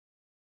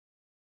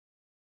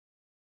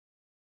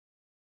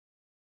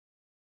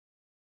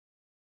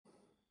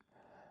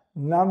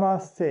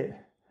Namaste.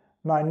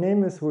 My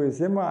name is Rui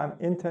Zimmer. I'm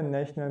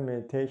International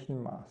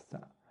Meditation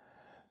Master.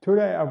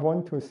 Today I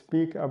want to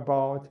speak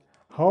about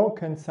how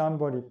can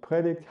somebody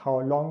predict how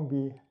long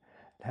we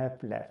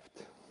have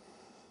left.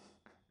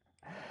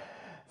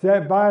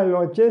 The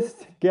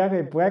biologist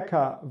Gary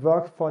Brecka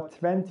worked for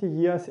 20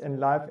 years in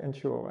life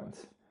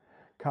insurance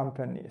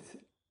companies.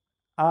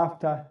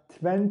 After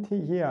 20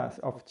 years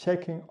of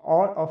checking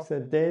all of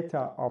the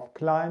data of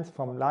clients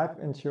from life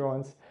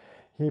insurance,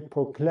 he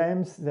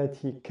proclaims that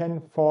he can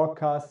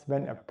forecast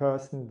when a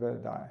person will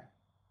die.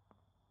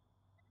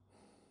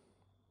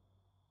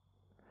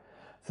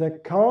 The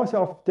cause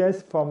of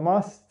death for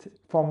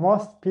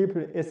most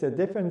people is the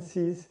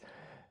differences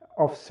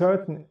of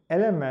certain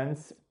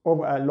elements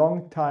over a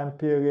long time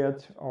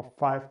period of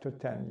 5 to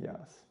 10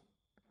 years.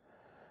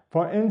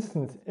 For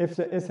instance, if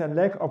there is a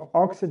lack of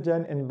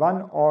oxygen in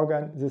one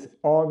organ, this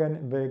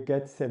organ will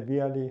get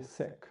severely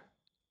sick.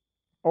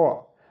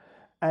 Or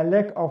a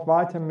lack of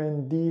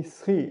vitamin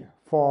D3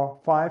 for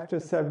 5 to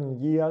 7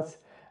 years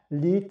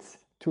leads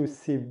to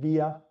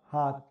severe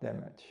heart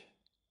damage.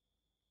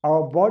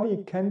 Our body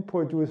can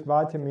produce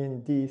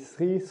vitamin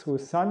D3 through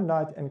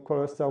sunlight and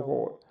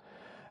cholesterol.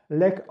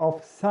 Lack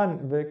of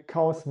sun will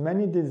cause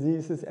many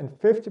diseases, and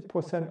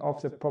 50%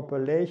 of the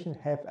population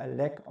have a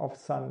lack of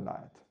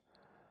sunlight.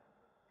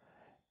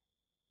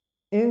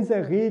 In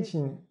the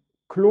region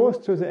close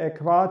to the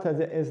equator,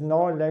 there is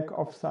no lack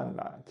of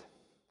sunlight.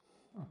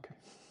 Okay.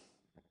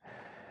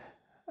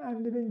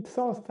 I'm living in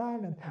South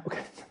Thailand.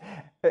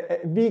 Okay.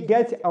 We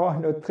get our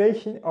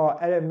nutrition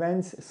or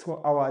elements through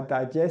our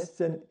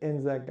digestion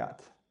in the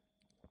gut.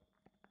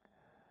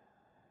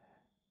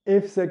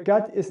 If the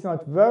gut is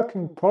not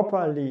working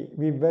properly,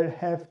 we will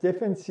have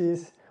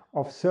deficiencies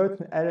of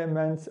certain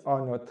elements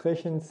or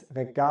nutrients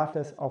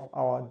regardless of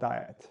our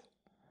diet.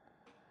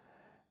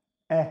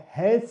 A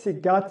healthy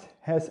gut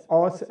has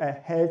also a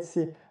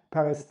healthy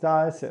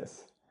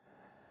peristalsis,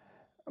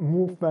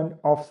 movement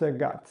of the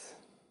gut.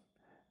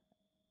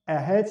 A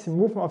healthy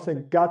movement of the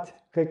gut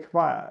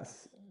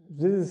requires,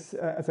 this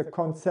is a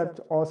concept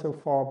also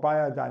for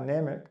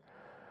biodynamic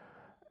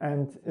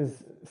and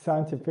is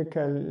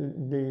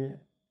scientifically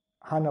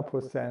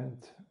 100%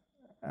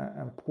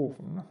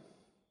 proven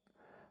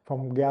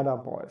from Gerda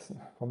Boysen,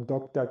 from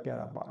Dr.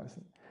 Gerda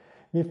Boysen.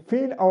 We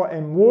feel our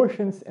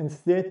emotions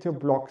instead to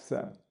block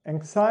them.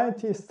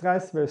 Anxiety,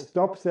 stress will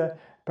stop the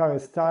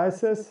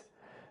peristalsis,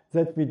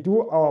 that we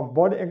do our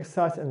body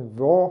exercise and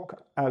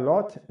walk a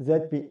lot,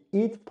 that we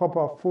eat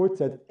proper food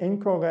that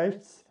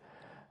encourages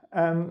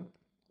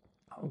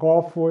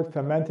raw food,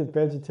 fermented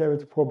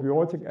vegetables,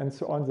 probiotic and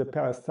so on, the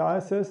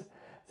peristalsis,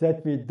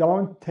 that we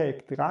don't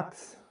take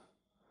drugs,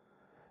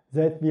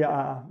 that we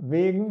are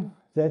vegan,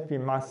 that we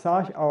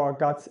massage our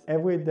guts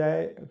every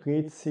day,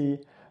 read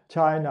the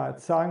China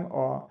Tsang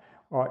or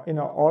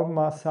inner organ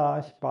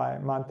massage by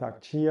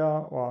Mantak Chia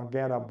or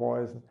Gerda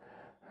Boysen.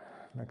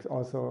 Makes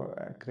also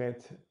a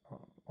great,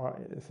 or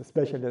is a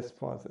specialist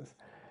for this.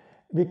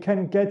 We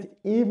can get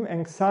even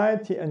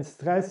anxiety and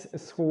stress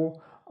through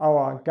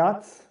our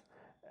guts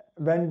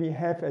when we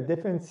have a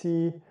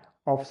deficiency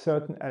of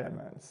certain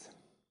elements.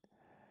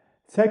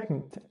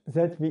 Second,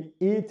 that we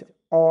eat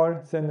all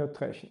the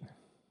nutrition.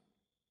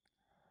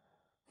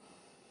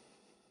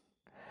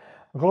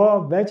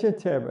 Raw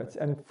vegetables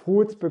and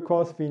fruits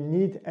because we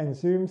need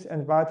enzymes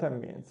and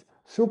vitamins.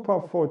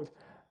 Superfood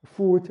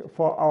food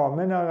for our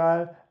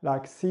mineral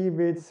like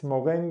seaweeds,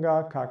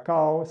 moringa,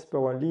 cacao,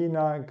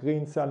 spirulina,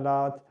 green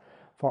salad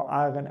for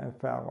iron and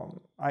ferrum.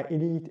 I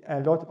eat a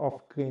lot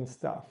of green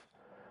stuff.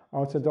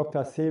 Also Dr.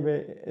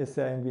 Sebe is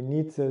saying we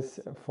need this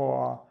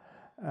for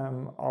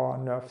our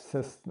nerve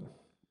system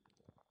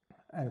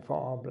and for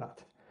our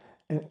blood.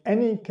 In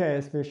any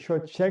case, we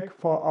should check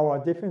for our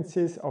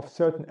deficiencies of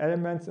certain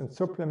elements and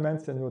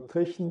supplements and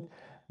nutrition,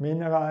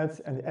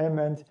 minerals and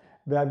elements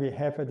where we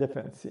have a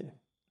deficiency.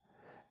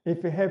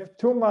 If we have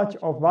too much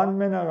of one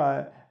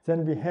mineral,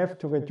 then we have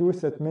to reduce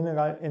that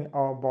mineral in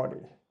our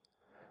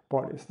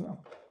bodies now.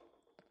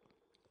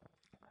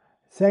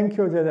 Thank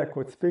you that I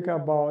could speak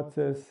about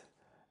this,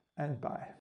 and bye.